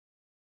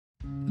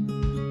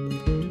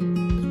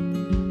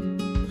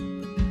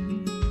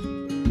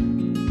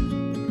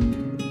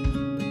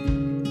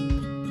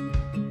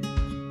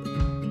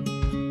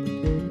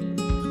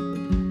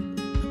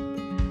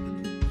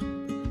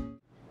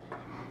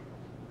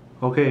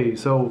Okay,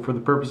 so for the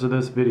purpose of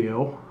this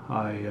video,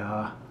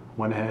 I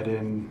went ahead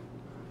and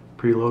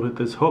preloaded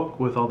this hook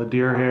with all the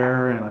deer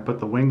hair, and I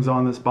put the wings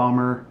on this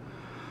bomber.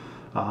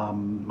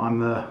 I'm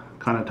the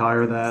kind of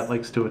tire that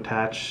likes to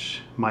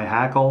attach my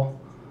hackle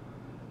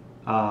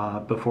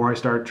before I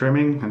start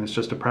trimming, and it's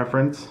just a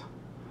preference.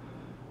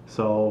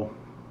 So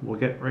we'll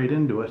get right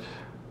into it.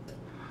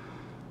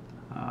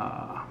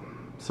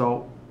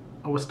 So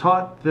I was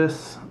taught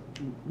this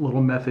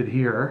little method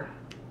here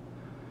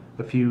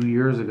a few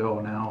years ago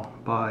now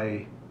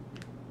by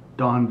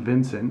Don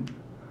Vincent,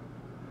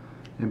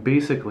 and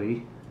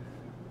basically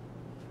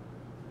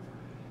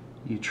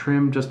you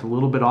trim just a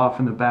little bit off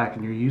in the back,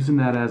 and you're using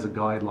that as a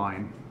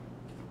guideline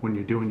when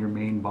you're doing your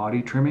main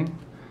body trimming.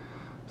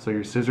 So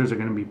your scissors are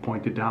going to be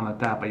pointed down at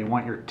that, but you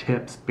want your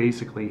tips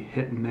basically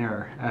hitting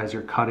there as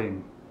you're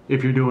cutting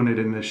if you're doing it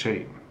in this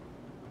shape.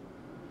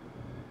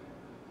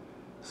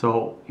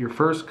 So your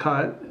first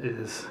cut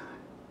is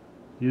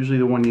usually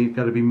the one you've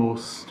got to be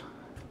most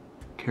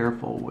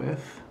careful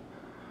with,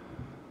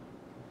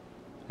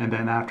 and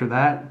then after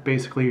that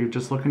basically you're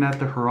just looking at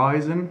the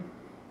horizon,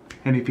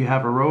 and if you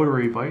have a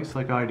rotary vise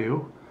like I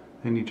do,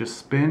 then you just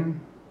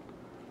spin,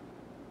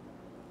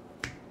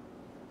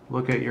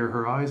 look at your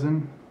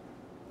horizon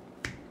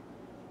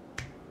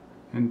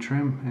and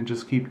trim, and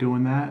just keep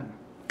doing that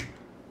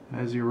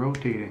as you're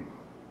rotating.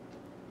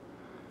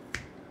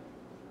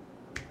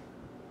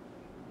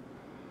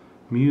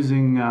 I'm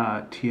using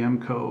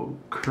TMCO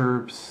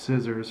curved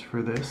scissors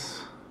for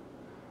this,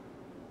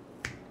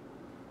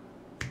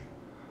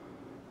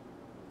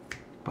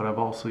 but I've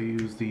also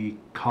used the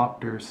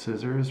copter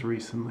scissors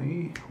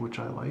recently, which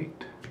I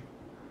liked.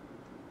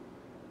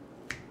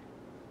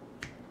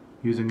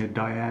 Using a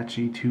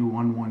Daihatchi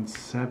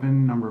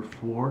 2117 number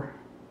 4.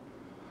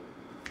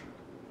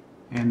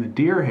 And the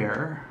deer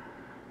hair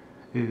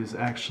is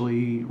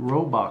actually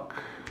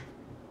roebuck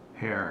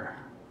hair.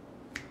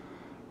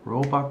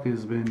 Roebuck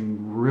has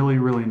been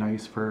really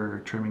nice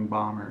for trimming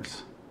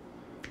bombers.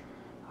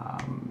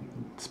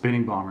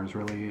 Spinning bombers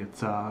really.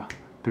 It's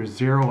there's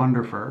zero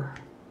underfur,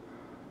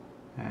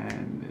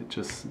 and it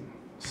just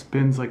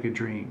spins like a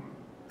dream.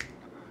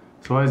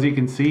 So as you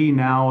can see,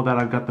 now that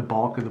I've got the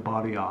bulk of the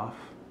body off,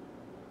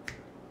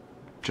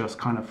 just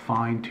kind of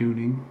fine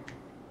tuning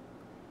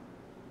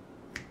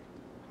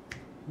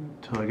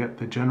until I get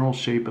the general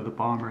shape of the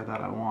bomber that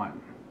I want.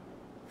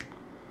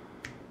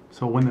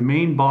 So when the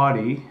main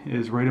body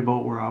is right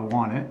about where I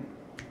want it,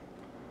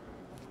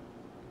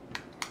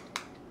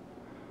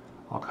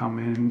 I'll come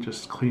in and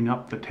just clean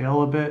up the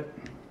tail a bit.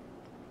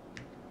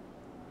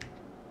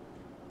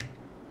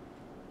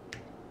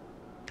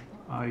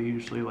 I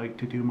usually like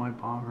to do my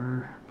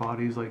bomber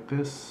bodies like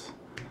this,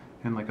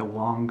 in like a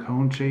long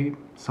cone shape.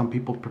 Some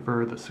people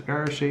prefer the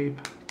cigar shape.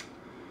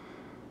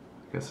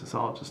 I guess it's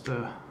all just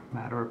a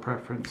matter of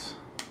preference.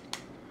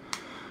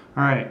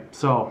 Alright,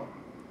 so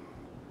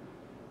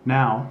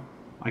now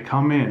I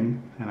come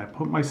in and I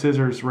put my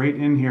scissors right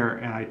in here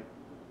and I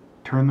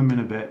turn them in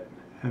a bit,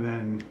 and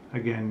then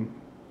again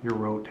you're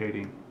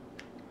rotating.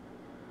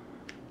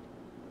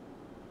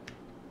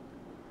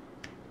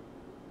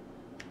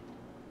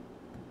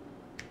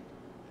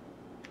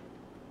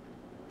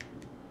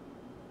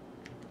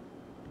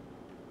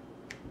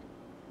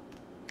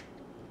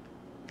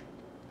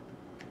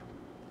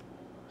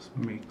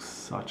 Makes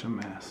such a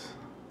mess.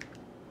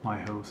 My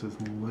house is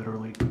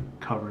literally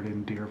covered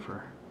in deer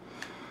fur.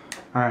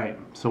 Alright,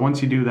 so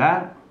once you do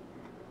that,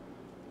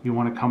 you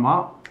want to come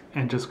up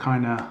and just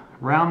kind of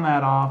round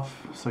that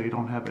off so you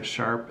don't have a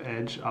sharp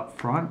edge up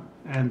front,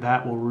 and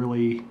that will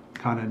really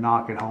kind of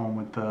knock it home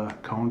with the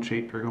cone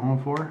shape you're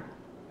going for,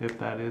 if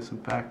that is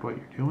in fact what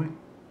you're doing.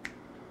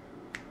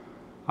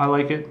 I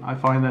like it. I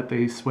find that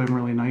they swim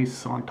really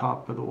nice on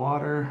top of the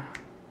water.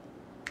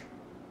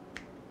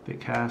 They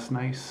cast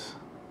nice.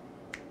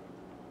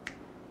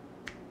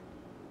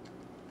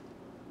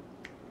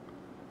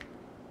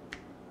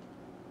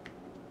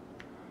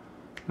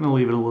 I'm going to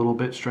leave it a little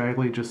bit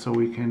straggly just so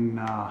we can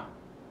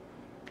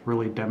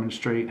really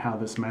demonstrate how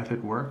this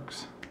method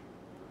works.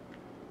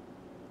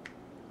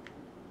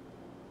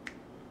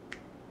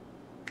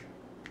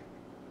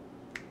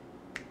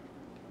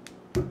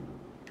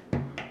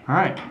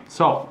 Alright,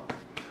 so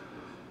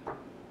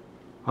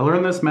I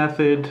learned this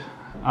method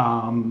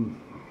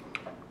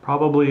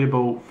probably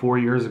about 4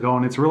 years ago,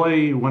 and it's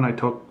really when I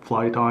took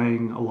fly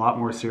tying a lot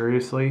more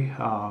seriously.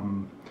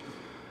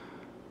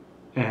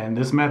 And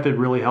this method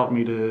really helped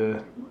me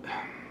to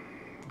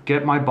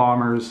get my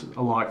bombers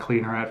a lot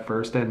cleaner at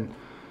first. And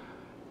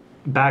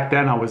back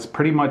then I was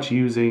pretty much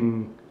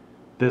using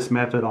this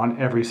method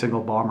on every single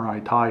bomber I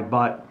tied.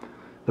 But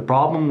the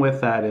problem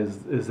with that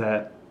is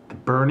that the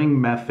burning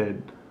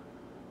method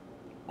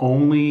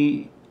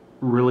only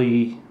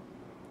really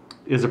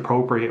is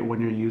appropriate when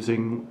you're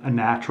using a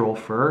natural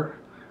fur.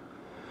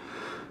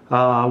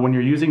 When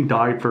you're using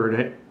dyed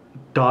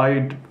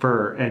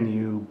fur and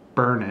you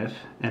burn it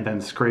and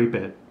then scrape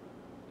it,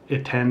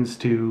 it tends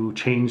to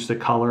change the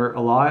color a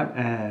lot,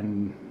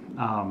 and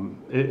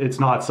it's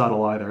not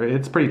subtle either.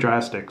 It's pretty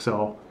drastic.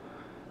 So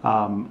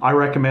I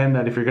recommend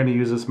that if you're going to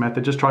use this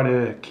method, just try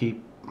to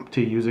keep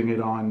to using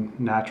it on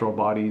natural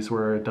bodies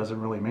where it doesn't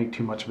really make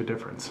too much of a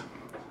difference.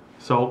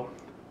 So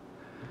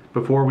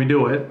before we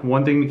do it,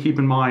 one thing to keep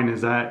in mind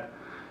is that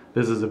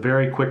this is a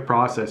very quick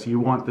process. You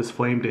want this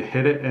flame to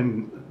hit it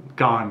and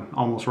gone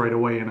almost right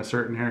away in a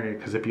certain area,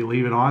 because if you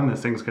leave it on,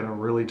 this thing's going to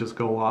really just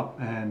go up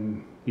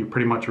and you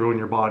pretty much ruin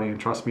your body, and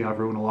trust me, I've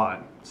ruined a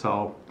lot.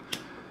 So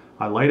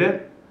I light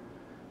it,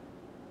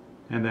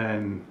 and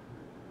then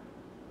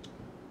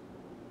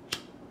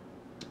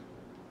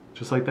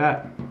just like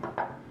that.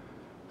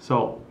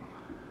 So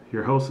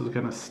your house is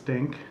going to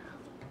stink.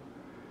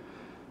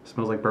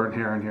 Smells like burnt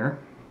hair in here.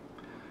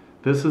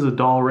 This is a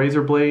dull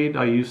razor blade.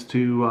 I used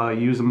to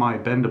use my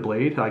bend a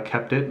blade. I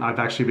kept it. I've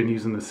actually been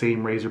using the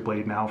same razor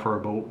blade now for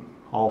about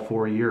all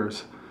 4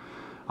 years.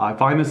 I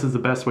find this is the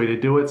best way to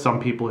do it. Some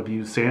people have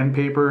used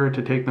sandpaper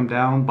to take them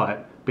down,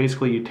 but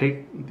basically you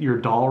take your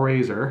dull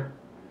razor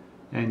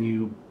and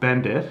you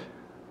bend it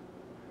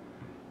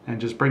and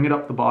just bring it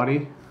up the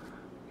body,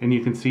 and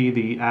you can see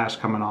the ash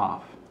coming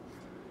off.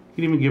 You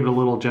can even give it a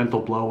little gentle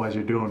blow as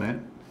you're doing it,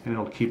 and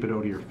it'll keep it out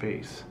of your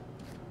face.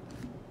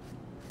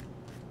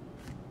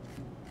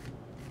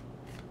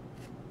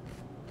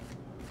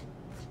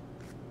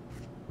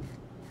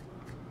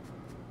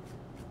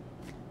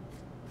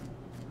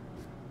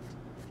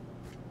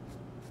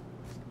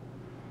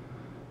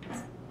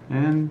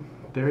 And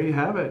there you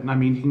have it. I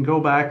mean, you can go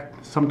back,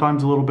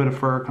 sometimes a little bit of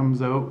fur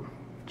comes out,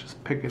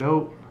 just pick it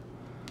out.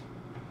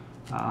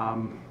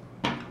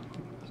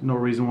 There's no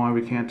reason why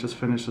we can't just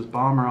finish this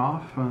bomber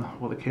off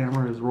while the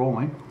camera is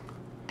rolling.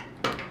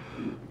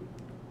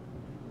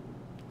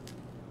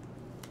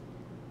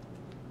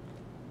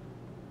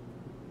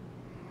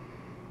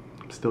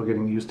 I'm still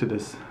getting used to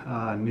this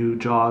new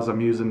jaws.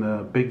 I'm using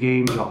the big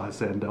game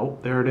jaws, and oh,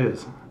 there it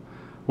is.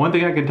 One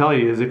thing I can tell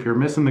you is if you're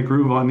missing the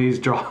groove on these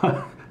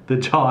jaws, the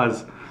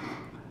jaws,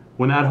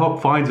 when that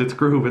hook finds its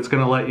groove, it's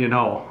going to let you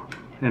know,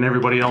 and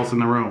everybody else in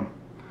the room.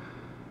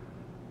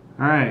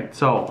 Alright,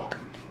 so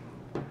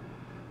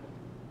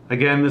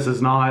again, this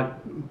is not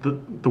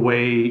the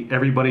way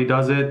everybody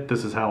does it.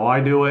 This is how I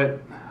do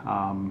it.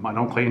 I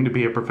don't claim to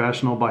be a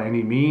professional by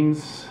any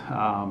means,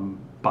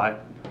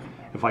 but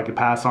if I could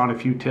pass on a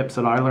few tips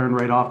that I learned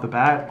right off the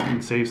bat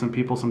and save some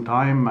people some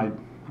time,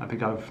 I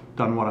think I've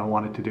done what I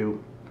wanted to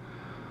do.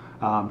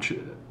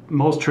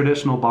 Most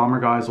traditional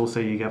bomber guys will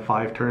say you get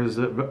 5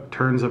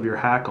 turns of your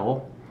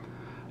hackle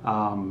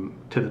to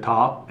the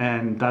top,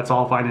 and that's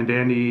all fine and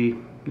dandy.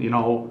 You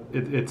know,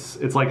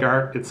 it's like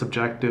art. It's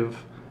subjective.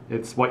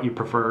 It's what you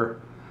prefer.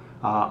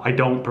 I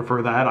don't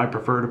prefer that. I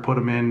prefer to put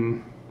them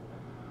in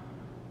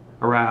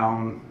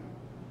around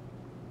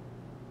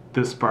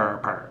this far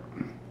apart.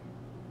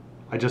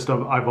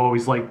 I've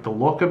always liked the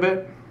look of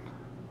it.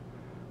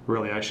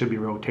 Really, I should be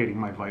rotating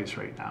my vise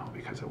right now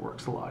because it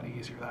works a lot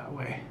easier that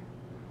way.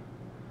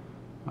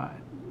 But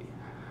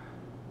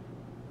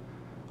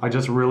I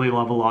just really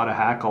love a lot of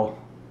hackle.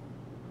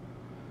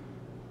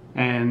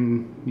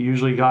 And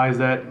usually guys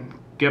that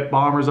get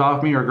bombers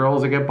off me, or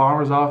girls that get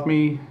bombers off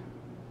me,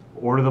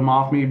 order them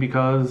off me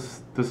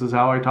because this is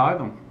how I tie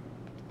them.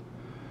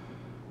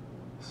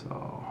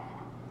 So,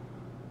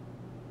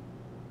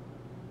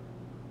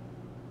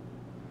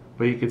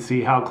 but you can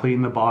see how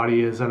clean the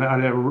body is, and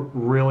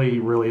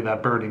really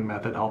that burning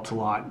method helps a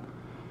lot.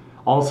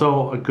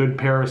 Also, a good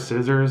pair of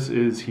scissors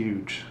is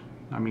huge.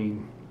 I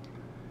mean,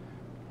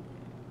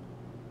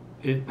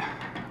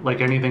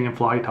 like anything in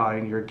fly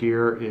tying, your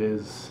gear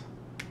is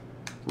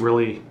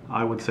really,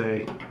 I would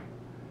say,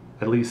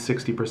 at least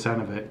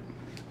 60% of it.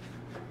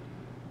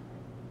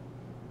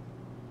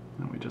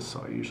 And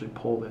I usually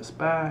pull this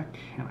back,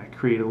 and I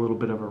create a little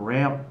bit of a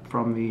ramp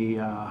from the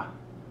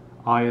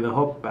eye of the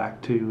hook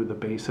back to the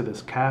base of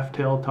this calf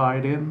tail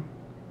tied in,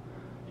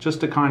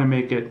 just to kind of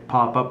make it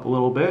pop up a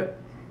little bit.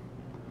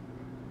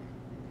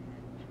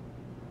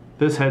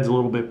 This head's a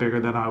little bit bigger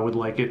than I would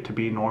like it to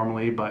be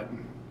normally, but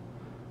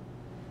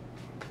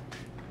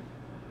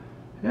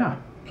yeah.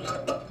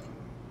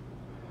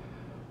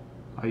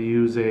 I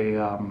use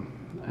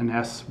an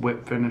S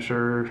whip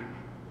finisher,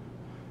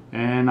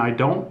 and I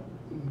don't,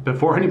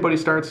 before anybody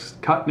starts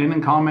cutting in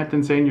and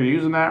commenting saying you're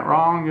using that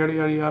wrong, yada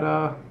yada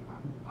yada,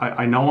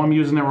 I know I'm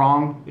using it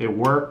wrong. It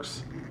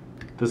works.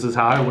 This is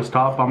how I was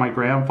taught by my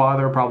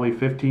grandfather probably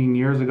 15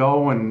 years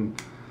ago,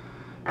 and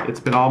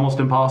it's been almost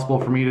impossible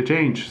for me to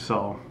change.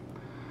 So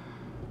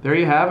there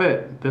you have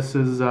it. This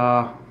is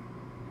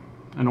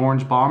an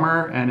orange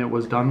bomber, and it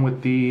was done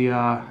with the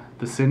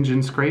Singe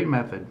and scrape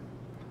method.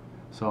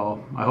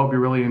 So I hope you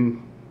really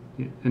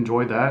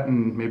enjoyed that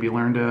and maybe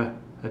learned a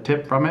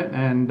tip from it,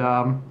 and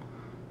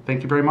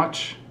thank you very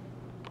much.